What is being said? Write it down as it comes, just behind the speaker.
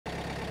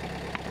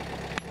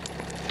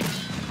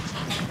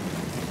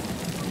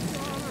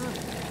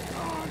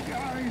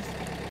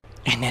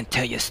And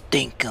until you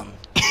stink 'em.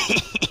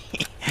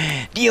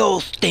 The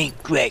old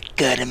stink rat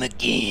got him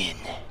again.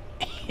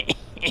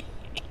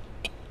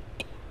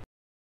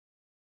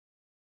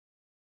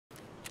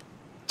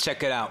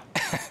 Check it out.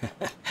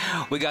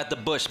 We got the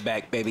bush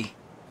back, baby.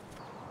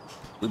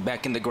 We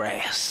back in the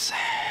grass.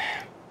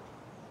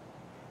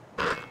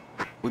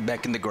 We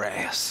back in the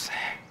grass.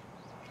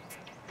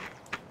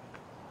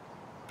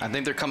 I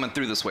think they're coming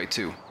through this way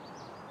too.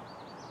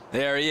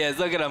 There he is,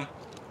 look at him.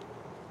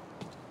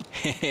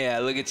 Yeah,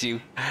 look at you.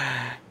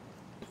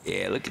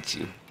 Yeah, look at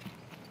you.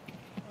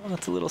 Oh,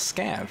 it's a little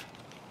scav.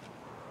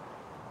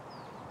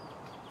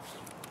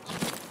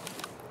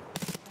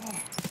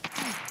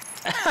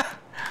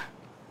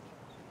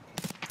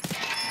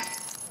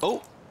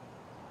 Oh.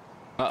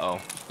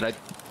 Uh-oh. Did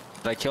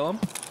I kill him?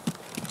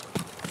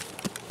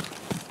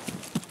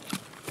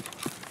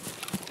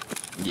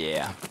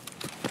 Yeah.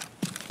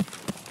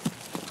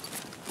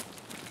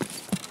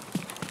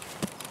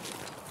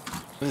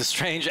 This is a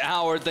strange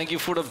hour. Thank you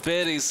for the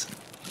biddies.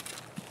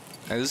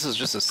 Hey, this is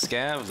just a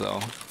scav,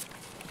 though.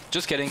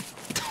 Just kidding.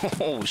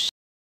 Oh, sh.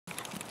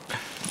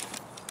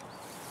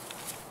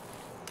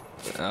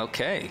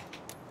 Okay.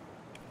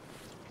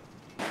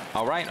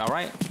 All right, all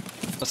right.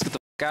 Let's get the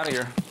f out of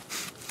here.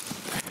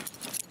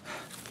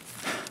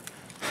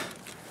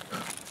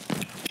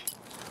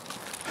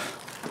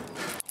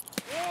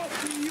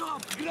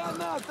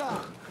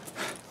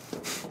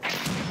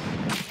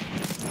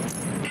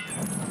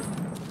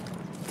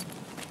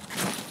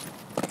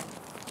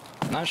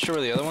 Not sure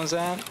where the other one's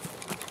at.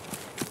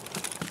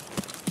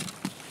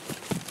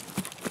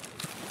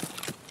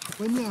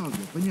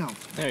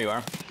 There you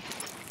are.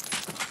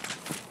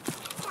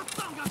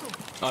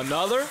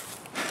 Another?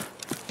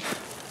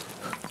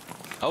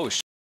 Oh,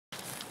 sh.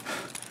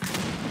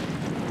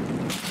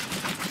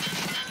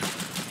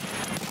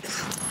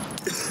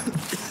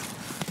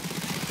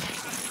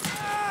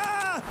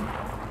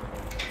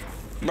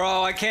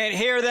 Bro, I can't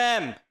hear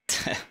them.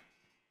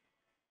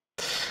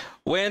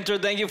 Winter,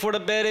 thank you for the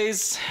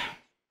biddies.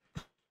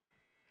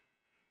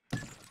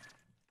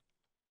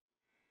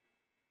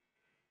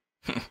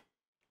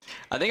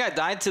 I think I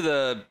died to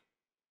the...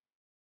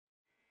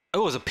 Oh,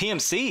 it was a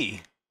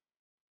PMC.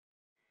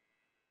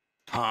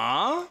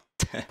 Huh?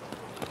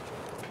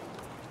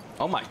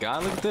 Oh my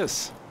god, look at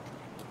this.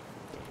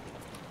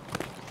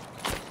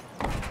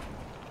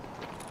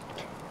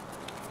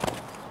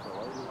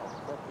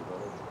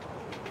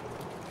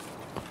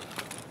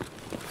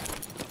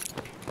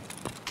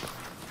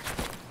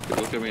 If you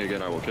look at me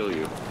again, I will kill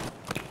you.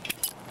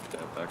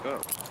 Stand back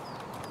up.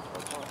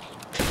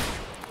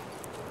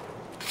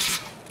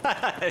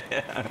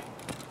 Yeah.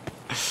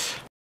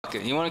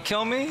 Okay, you want to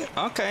kill me?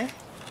 Okay.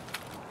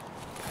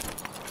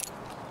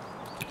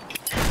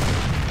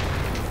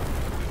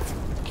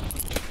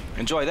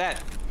 Enjoy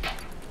that.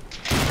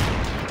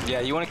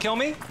 Yeah, you want to kill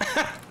me?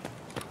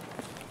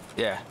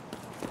 Yeah.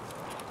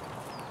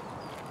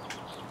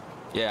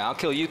 Yeah, I'll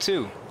kill you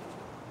too.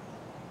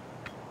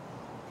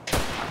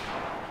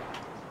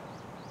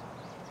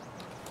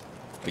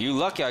 Are you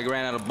lucky I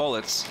ran out of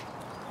bullets?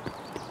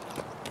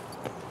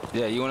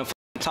 Yeah, you want to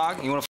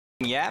talk? You want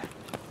to yap?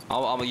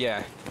 I'll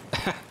yeah.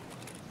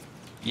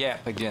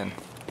 Yap again,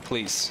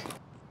 please.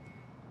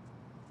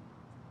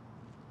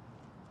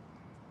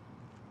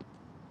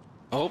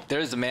 Oh,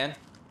 there's the man.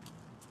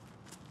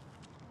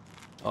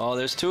 Oh,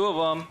 there's two of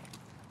them.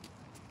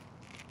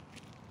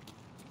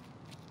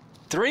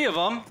 Three of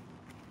them.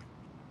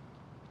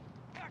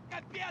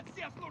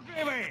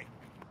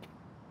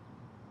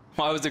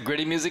 Why was the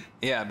gritty music?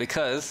 Yeah,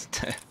 because...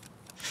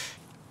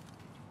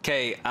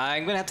 Okay,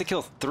 I'm gonna have to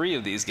kill 3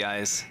 of these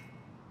guys.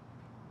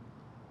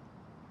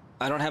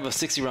 I don't have a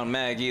 60-round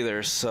mag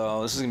either,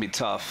 so this is gonna be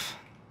tough.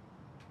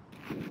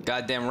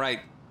 Goddamn right.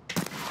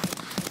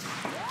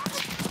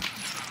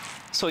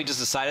 So he just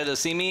decided to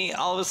see me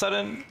all of a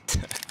sudden?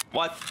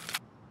 What?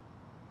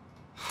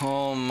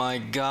 Oh my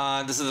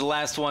god, this is the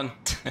last one.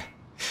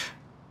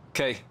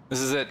 Okay, this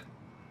is it.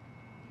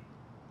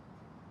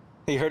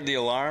 He heard the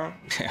alarm?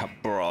 Yeah,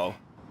 bro.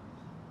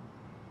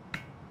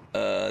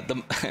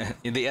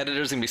 The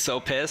editor's gonna be so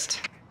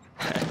pissed.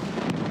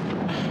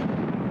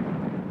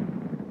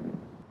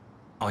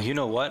 Oh, you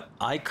know what?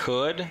 I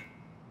could.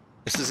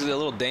 This is a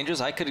little dangerous.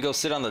 I could go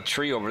sit on the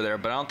tree over there,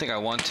 but I don't think I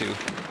want to.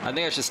 I think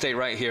I should stay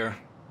right here.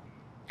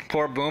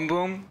 Poor Boom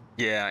Boom?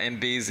 Yeah, and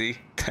Beezy.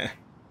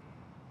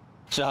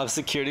 Job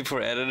security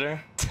for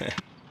editor?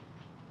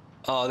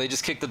 Oh, they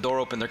just kicked the door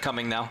open. They're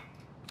coming now.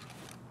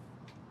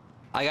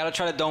 I gotta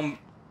try to dome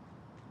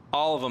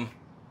all of them.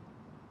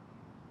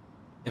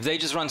 If they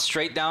just run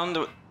straight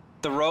down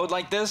the road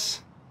like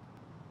this,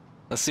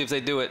 let's see if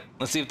they do it.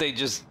 Let's see if they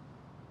just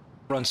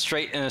run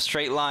straight in a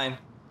straight line.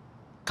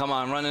 Come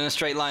on, run in a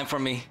straight line for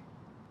me.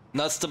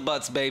 Nuts to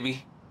butts,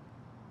 baby.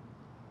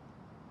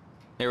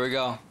 Here we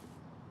go.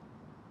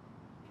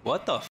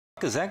 What the f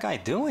is that guy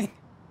doing?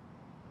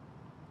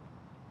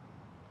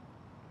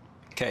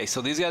 Okay,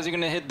 so these guys are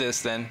gonna hit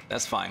this then.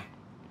 That's fine.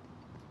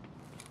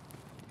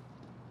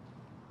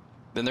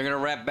 Then they're gonna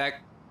wrap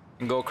back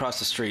and go across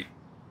the street.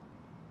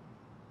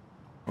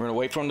 We're gonna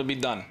wait for him to be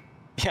done.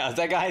 Yeah, is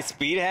that guy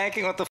speed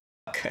hacking? What the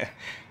fuck?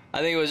 I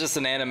think it was just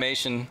an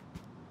animation.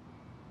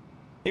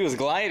 He was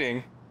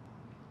gliding.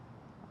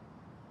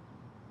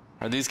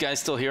 Are these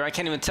guys still here? I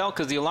can't even tell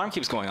because the alarm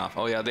keeps going off.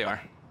 Oh yeah, they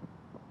are.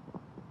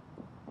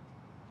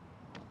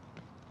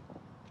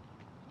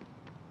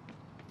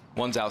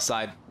 One's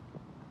outside.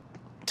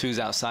 Two's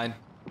outside.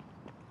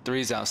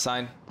 Three's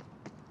outside.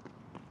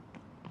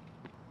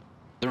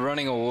 They're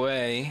running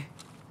away.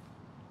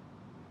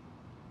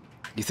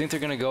 You think they're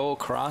gonna go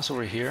across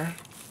over here?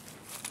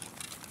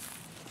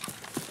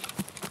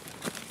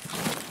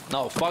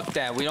 No, fuck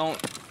that. We don't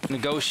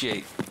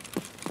negotiate.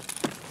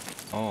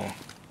 Oh.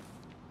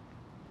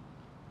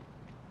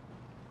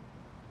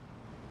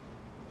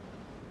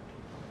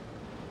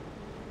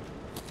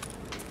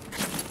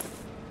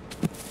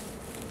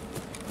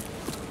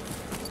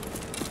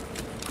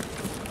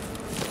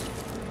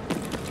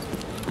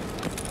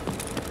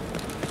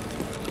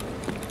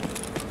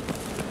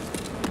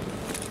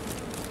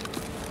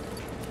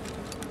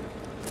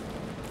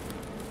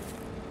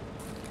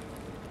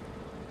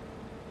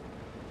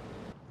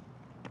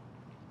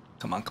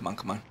 Come on, come on,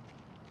 come on.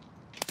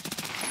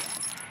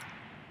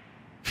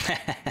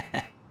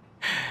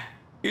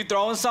 You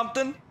throwing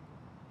something?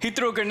 He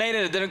threw a grenade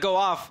and it didn't go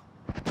off.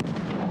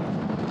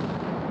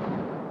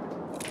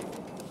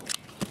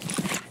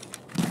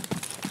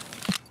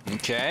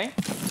 Okay.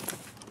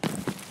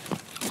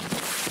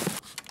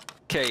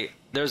 Okay,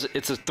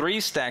 it's a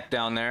 3 stack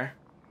down there.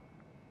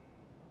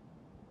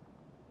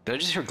 Did I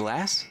just hear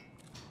glass?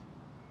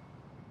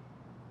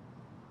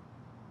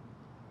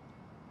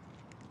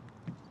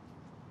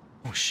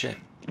 Oh shit.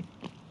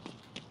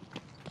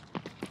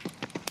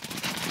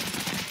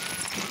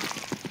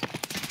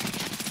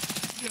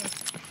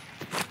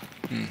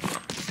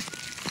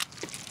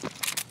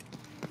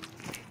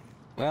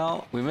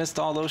 Well, we missed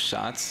all those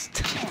shots.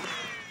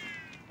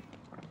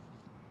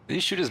 Did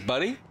he shoot his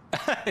buddy?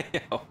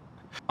 Yo.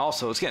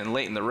 Also, it's getting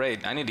late in the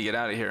raid. I need to get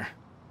out of here.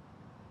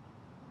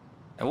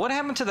 And what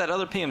happened to that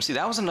other PMC?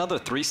 That was another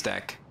 3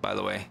 stack, by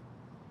the way.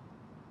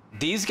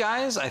 These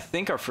guys, I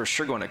think, are for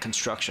sure going to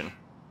construction.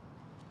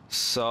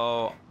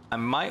 So I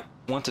might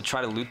want to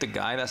try to loot the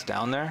guy that's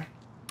down there.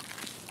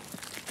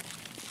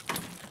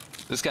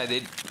 This guy,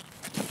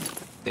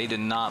 they did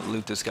not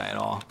loot this guy at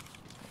all.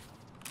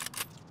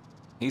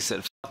 He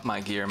said, fuck my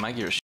gear. My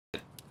gear is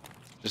shit.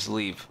 Just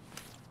leave.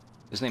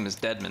 His name is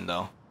Deadman,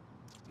 though.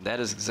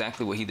 That is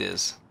exactly what he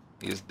is.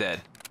 He is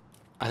dead.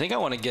 I think I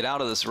want to get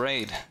out of this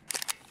raid.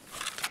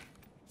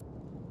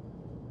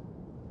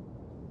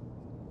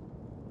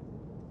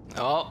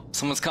 Oh,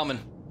 someone's coming.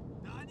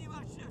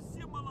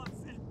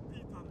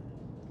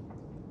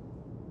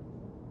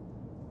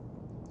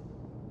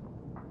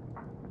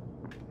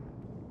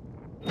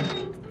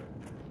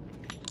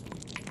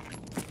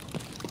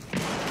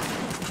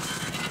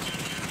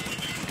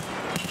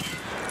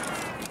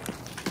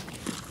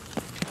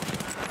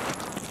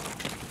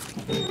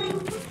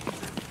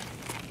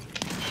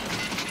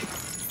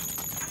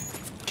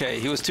 Okay,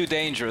 he was too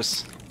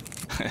dangerous.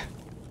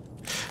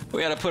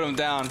 We gotta put him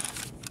down.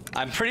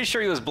 I'm pretty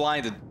sure he was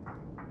blinded.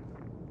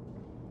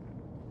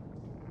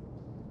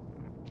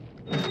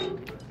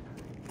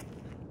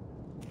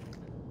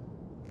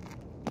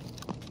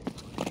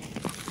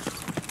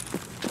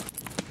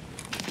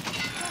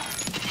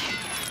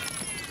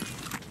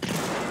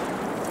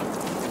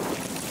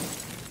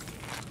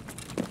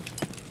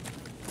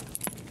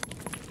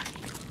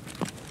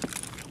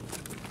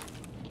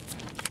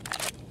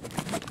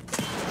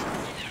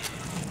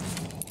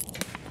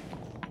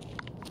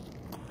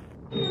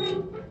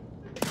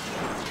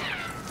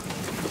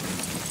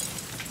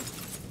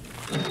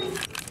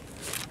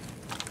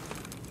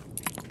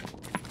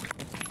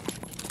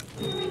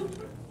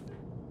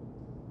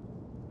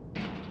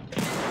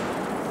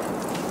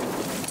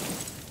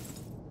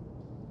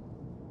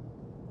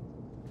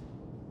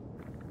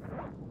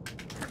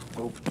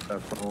 Oh,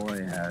 that's all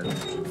I had.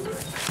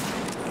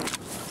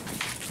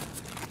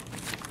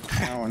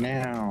 Ow,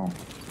 now.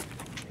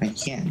 I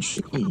can't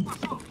shoot.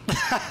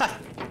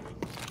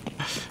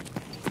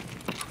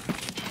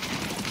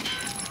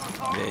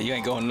 Yeah, you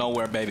ain't going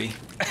nowhere, baby.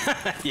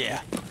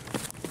 Yeah.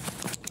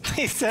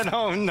 He said,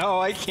 oh no,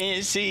 I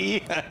can't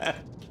see.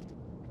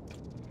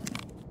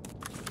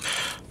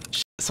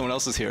 Someone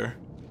else is here.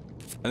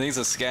 I think it's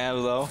a scab,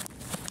 though.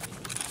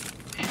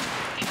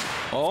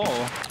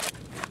 Oh.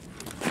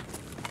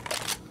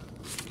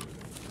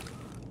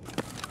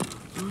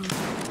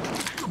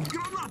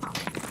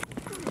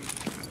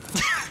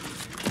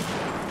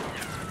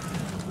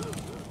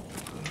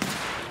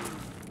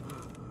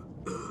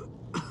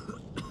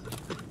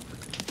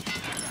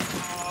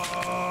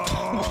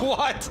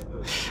 What?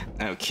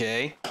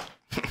 Okay.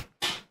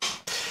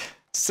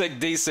 Sick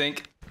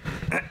desync.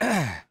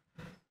 I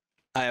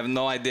have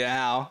no idea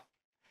how.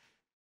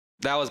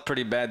 That was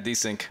pretty bad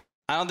desync.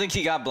 I don't think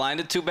he got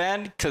blinded too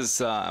bad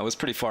because I was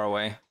pretty far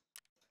away.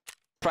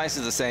 Price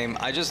is the same.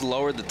 I just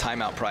lowered the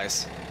timeout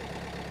price.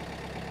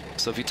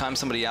 So if you time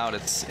somebody out,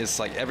 it's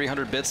like every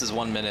 100 bits is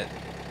 1 minute.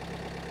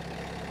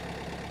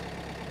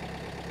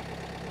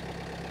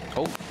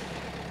 Oh.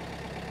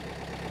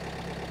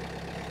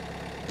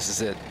 This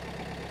is it.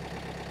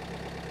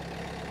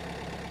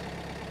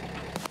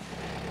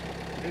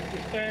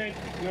 Mr. Stank,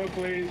 no,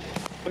 please.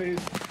 Please,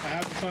 I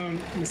have the phone,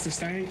 Mr.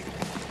 Stank.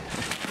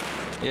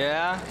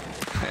 Yeah?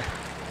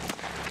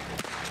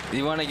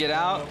 You want to get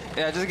out?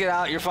 Yeah, just get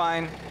out. You're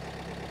fine.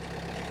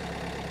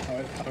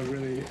 I would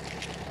really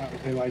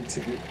like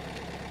to.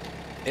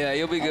 Yeah,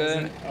 you'll be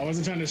good. I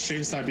wasn't trying to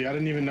stream snipe you. I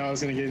didn't even know I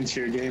was gonna get into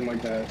your game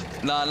like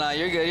that. No,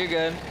 you're good. You're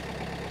good.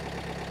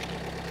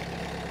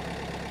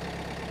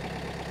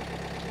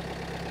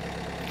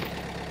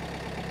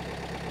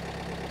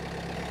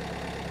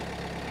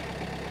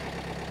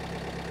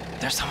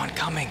 There's someone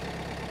coming.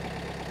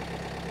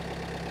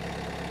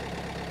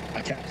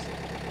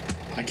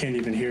 I can't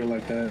even hear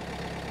like that.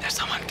 There's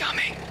someone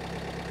coming.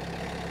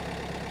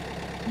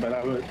 But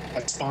I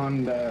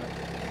spawned at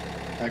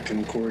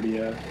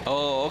Concordia.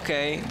 Oh,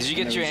 okay. Did you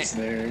get your?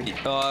 There.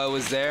 Oh, it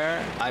was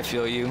there. I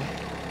feel you.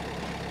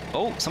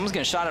 Oh, someone's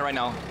getting shot at right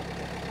now.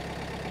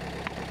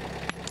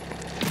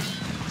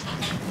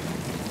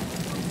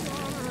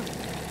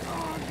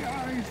 Oh,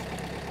 guys.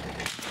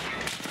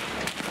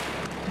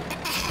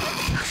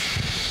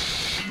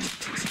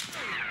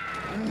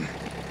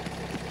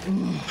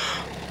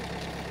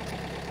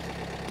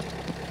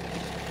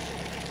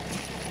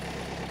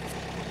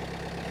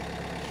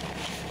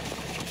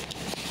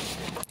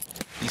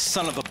 You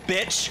son of a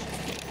bitch!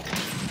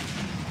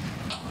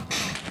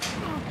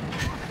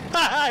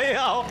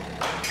 Yo.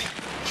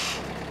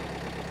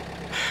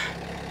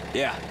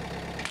 Yeah.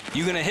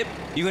 You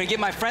gonna get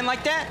my friend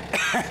like that?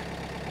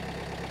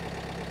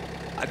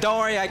 Don't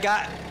worry, I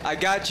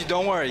got you,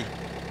 don't worry.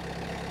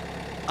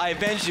 I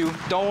avenge you,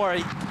 don't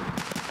worry.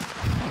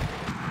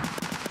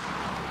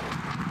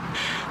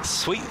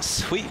 Sweet,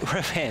 sweet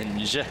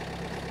revenge.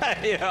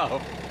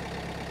 Yo.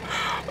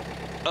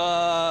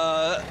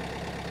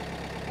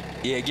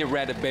 Yeah, get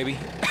ratted, baby.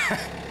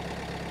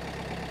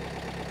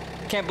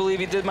 Can't believe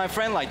he did my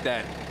friend like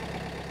that.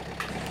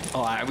 Oh,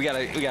 all right, we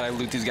gotta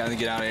loot these guys and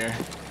get out of here.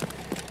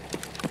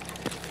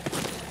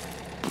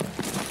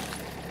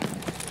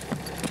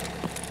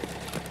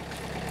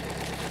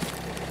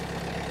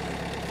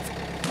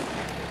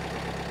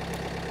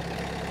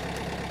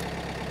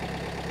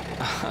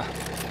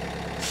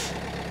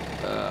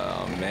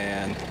 Oh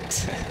man.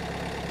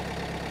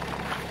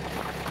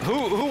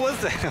 Who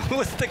was that? Who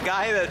was the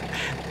guy that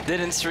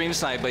didn't stream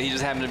snipe, but he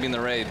just happened to be in the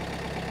raid?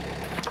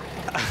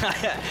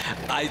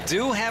 I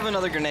do have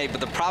another grenade, but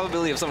the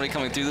probability of somebody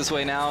coming through this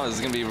way now is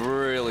gonna be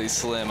really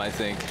slim, I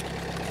think.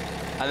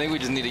 I think we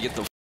just need to get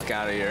the fuck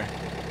out of here.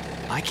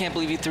 I can't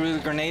believe he threw the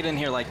grenade in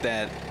here like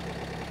that.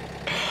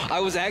 I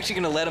was actually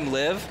gonna let him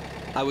live.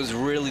 I was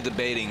really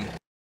debating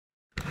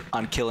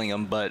on killing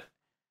him, but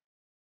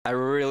I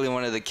really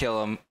wanted to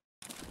kill him.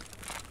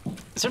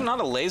 Is there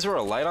not a laser or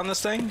a light on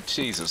this thing?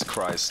 Jesus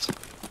Christ.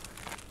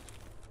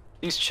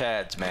 These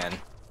chads, man.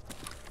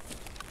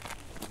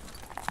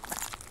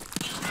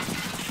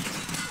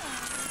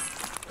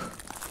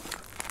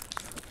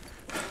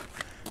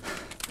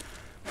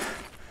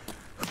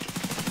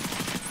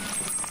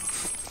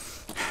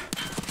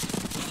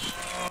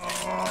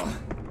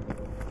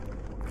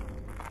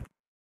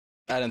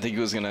 I didn't think he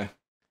was gonna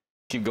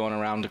keep going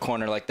around the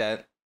corner like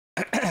that.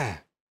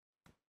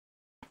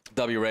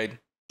 W raid.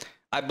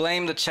 I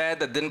blame the Chad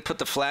that didn't put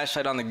the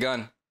flashlight on the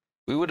gun.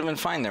 We would have been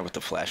fine there with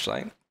the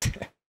flashlight.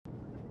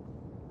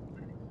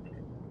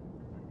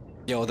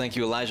 Yo, thank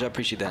you, Elijah. I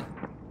appreciate that.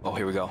 Oh,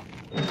 here we go.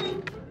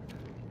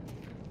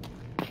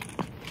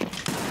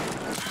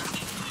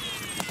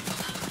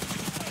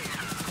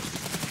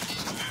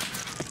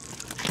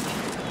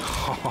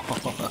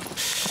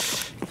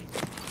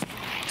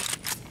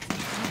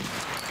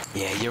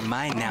 Yeah, you're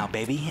mine now,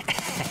 baby.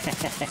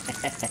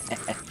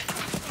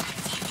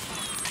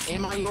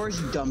 Am I yours,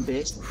 you dumb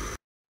bitch?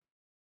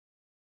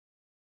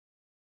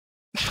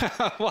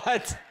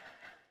 What?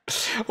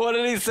 What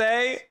did he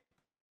say?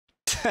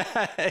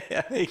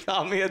 He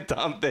called me a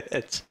dumb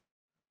bitch.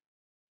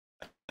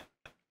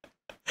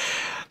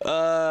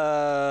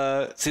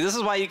 See, this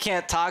is why you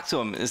can't talk to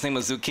him. His name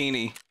was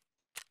Zucchini.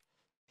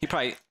 He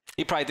probably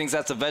thinks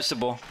that's a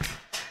vegetable.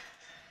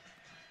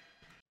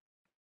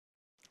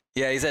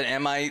 Yeah, he said,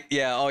 "Am I?"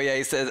 Yeah, oh yeah,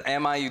 he says,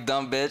 "Am I, you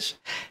dumb bitch?"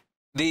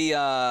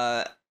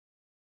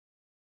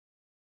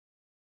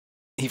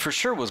 He for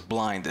sure was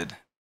blinded.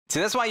 See,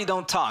 that's why you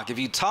don't talk. If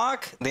you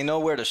talk, they know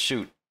where to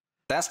shoot.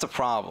 That's the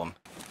problem.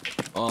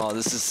 Oh,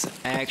 this is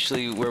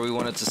actually where we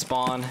wanted to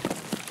spawn.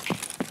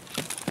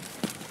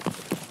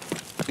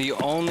 The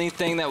only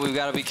thing that we've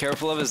got to be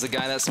careful of is the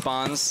guy that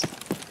spawns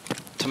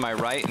to my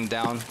right and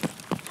down.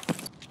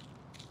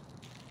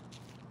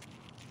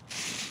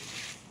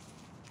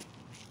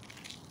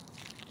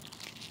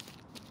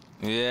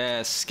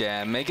 Yes,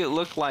 Scab. Make it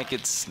look like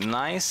it's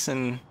nice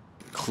and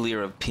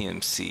clear of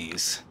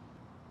PMCs.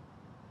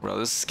 Bro,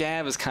 this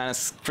Scab is kind of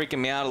freaking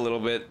me out a little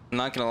bit. I'm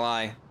not gonna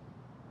lie.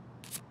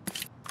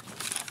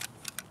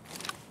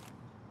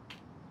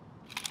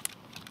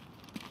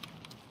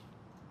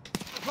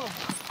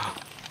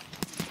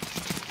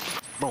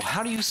 Bro,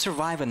 how do you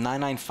survive a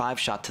 995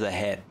 shot to the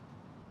head?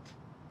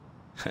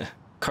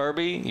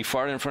 Kirby, you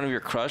farted in front of your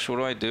crush. What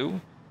do I do?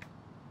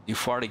 You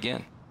fart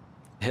again.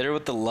 Hit her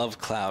with the love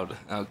cloud.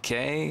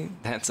 Okay,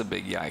 that's a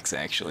big yikes,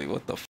 actually.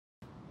 What the f?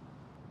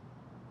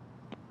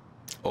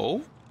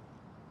 Oh?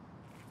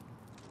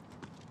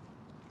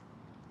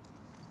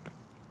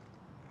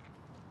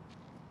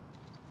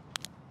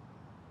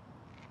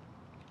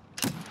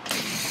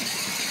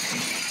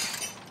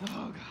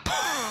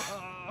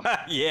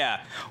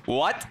 Yeah.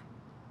 What?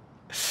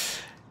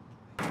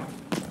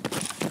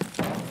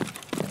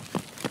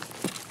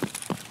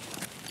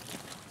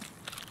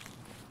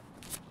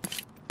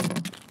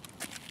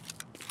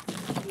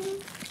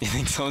 You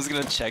think someone's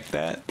gonna check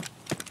that?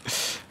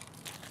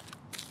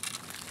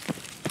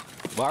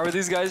 Why were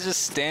these guys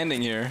just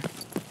standing here?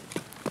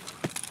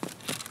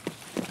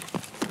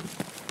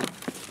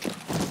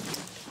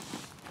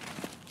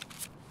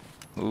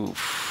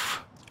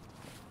 Oof.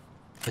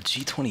 A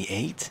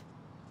G28?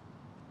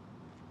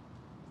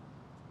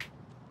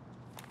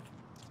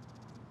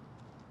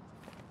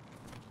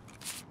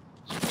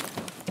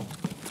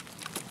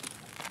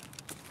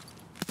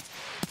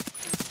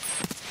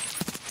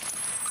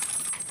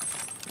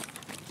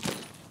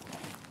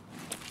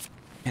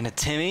 And a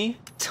Timmy?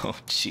 Oh,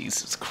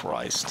 Jesus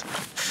Christ.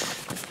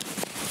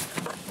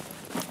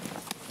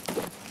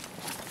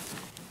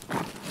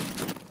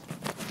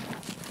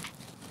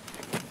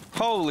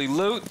 Holy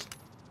loot.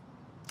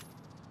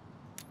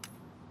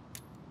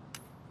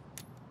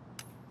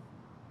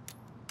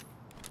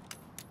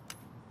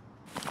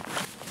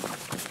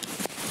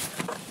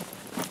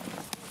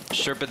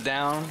 Sherp it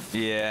down?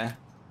 Yeah.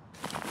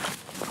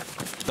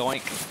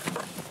 Doink.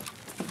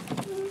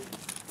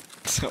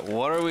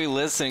 What are we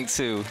listening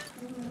to?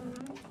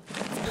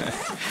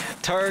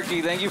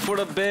 Turkey, thank you for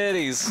the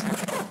biddies.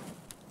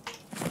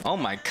 Oh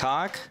my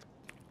cock.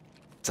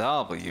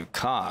 W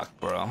cock,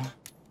 bro.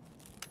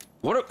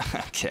 What a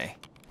okay.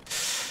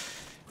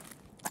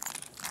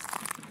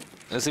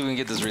 Let's see if we can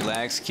get this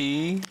relax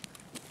key.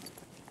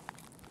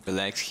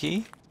 Relax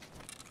key.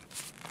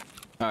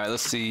 Alright,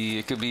 let's see.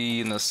 It could be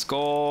in the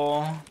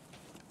skull.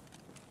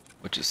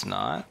 Which is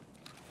not.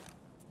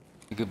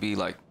 It could be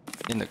like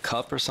in the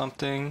cup or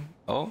something.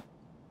 Oh.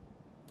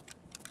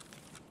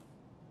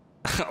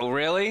 Oh,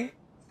 really?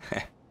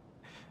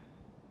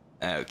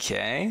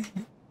 Okay.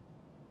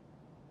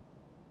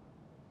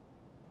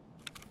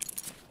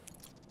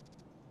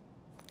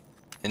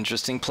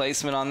 Interesting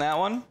placement on that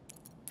one.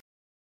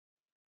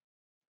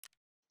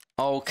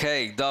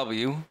 Okay,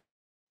 W.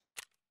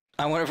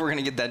 I wonder if we're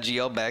gonna get that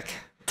GL back.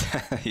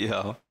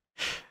 Yo.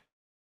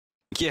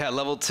 Yeah,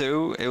 level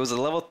 2. It was a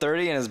level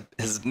 30 and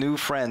his new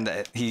friend,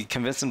 that he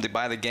convinced him to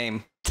buy the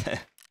game.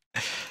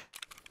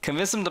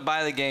 Convinced him to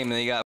buy the game and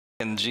he got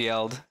fucking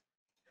GL'd.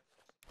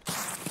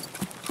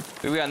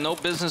 We got no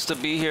business to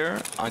be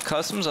here on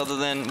customs other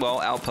than, well,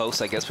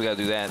 outposts. I guess we gotta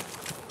do that.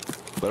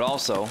 But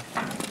also,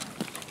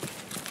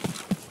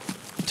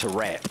 to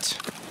rat.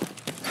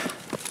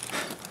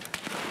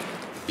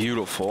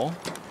 Beautiful.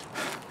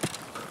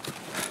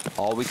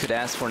 All we could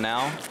ask for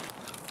now.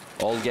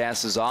 Old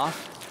gas is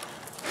off.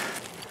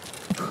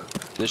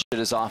 This shit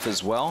is off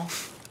as well.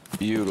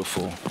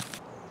 Beautiful.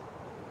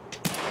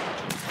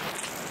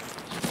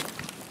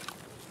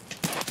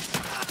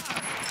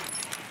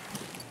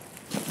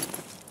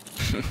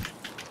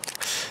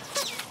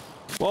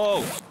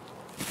 Whoa!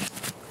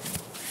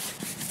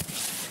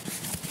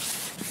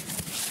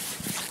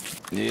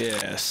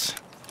 Yes.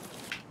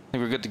 I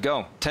think we're good to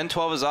go.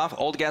 1012 is off.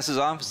 Old gas is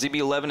off.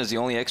 ZB11 is the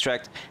only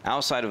extract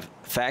outside of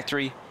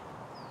factory.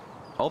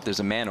 Oh, there's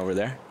a man over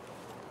there.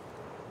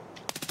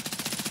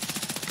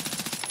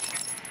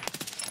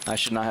 I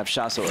should not have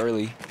shot so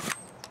early.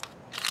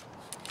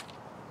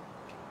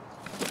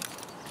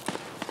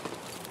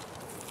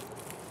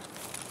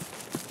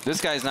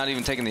 This guy's not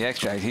even taking the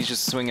extract. He's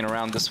just swinging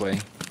around this way.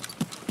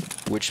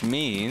 Which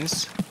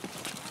means...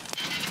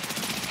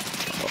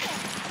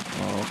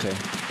 Oh, okay.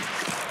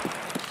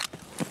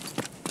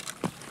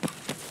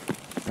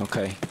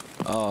 Okay.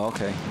 Oh,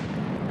 okay.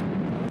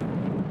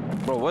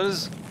 Bro, what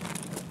is...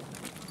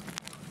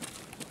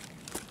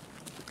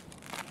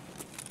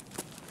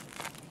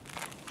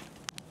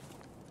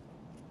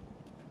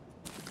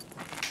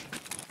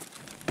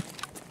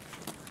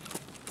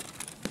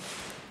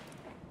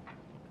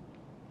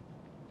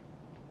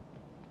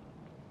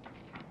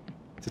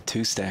 It's a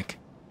 2-stack.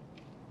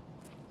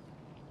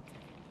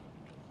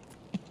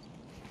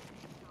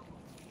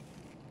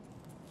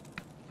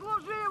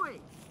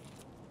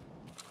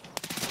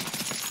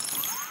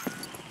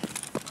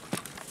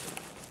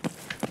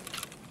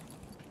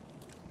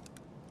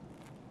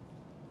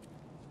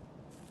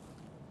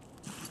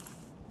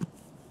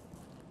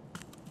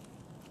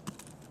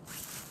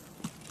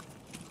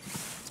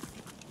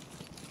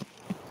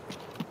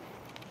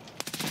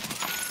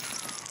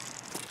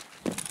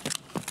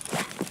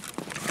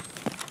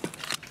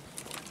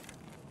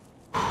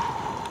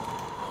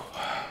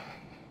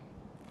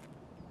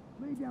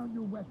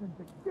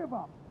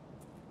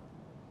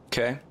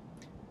 Okay.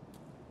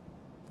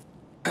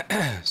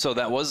 So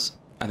that was,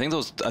 I think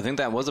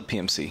that was a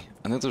PMC.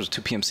 I think there was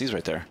 2 PMCs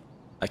right there.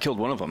 I killed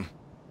one of them.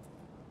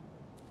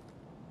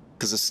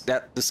 because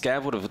the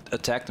scav would have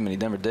attacked him and he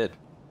never did.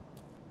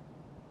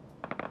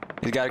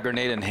 He's got a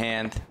grenade in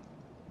hand.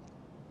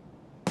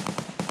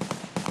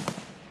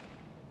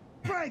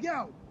 Frag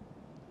out!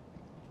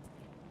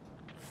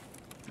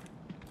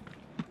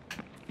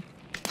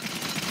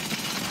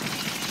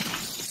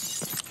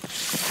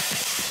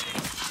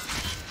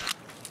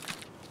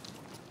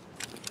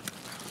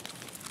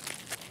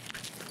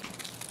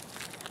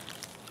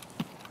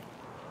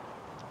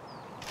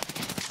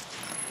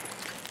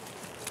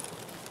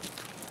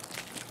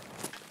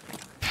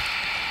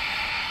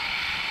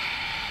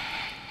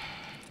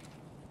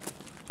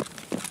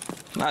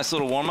 Nice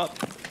little warm-up.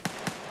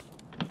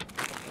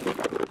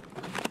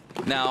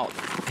 Now,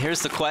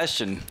 here's the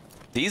question.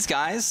 These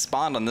guys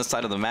spawned on this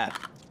side of the map.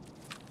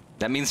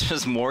 That means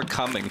there's more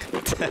coming.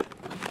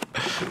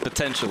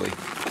 Potentially.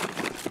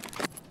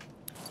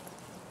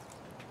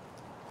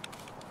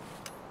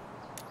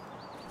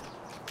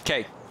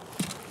 Okay.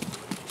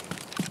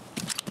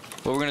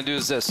 What we're gonna do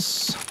is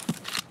this.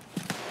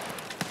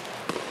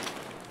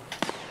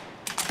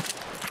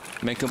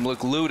 Make them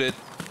look looted.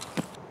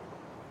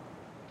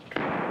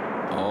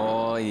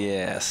 Oh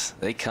yes,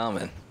 they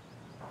coming.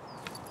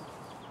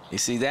 You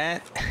see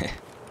that?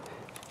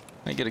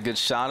 I get a good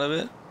shot of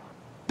it.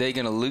 They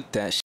gonna loot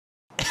that shit.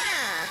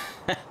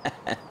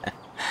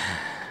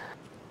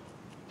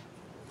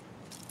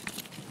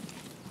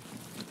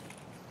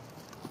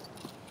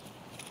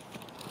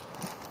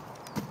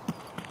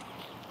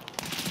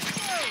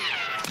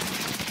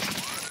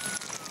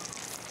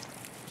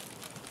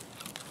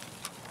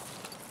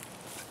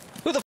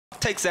 Who the f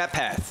takes that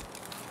path?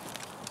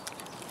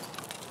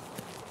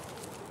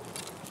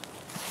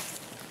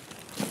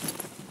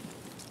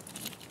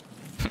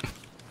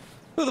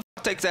 Who the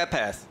f takes that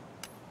path?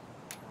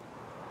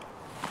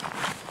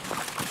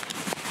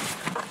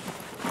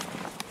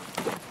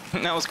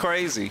 That was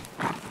crazy.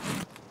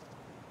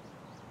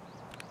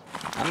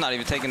 I'm not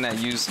even taking that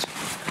used.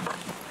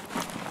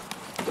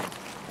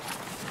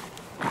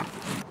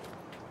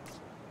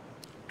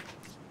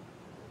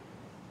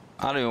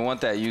 I don't even want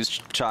that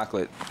used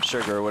chocolate,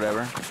 sugar, or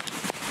whatever.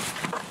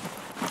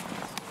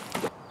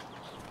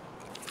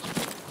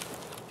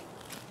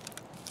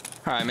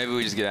 Alright, maybe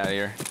we just get out of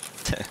here.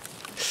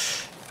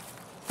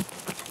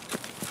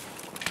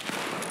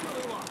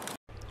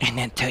 And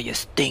until you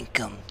stink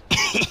 'em.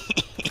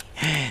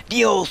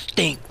 The old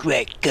stink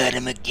rat got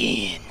him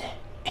again.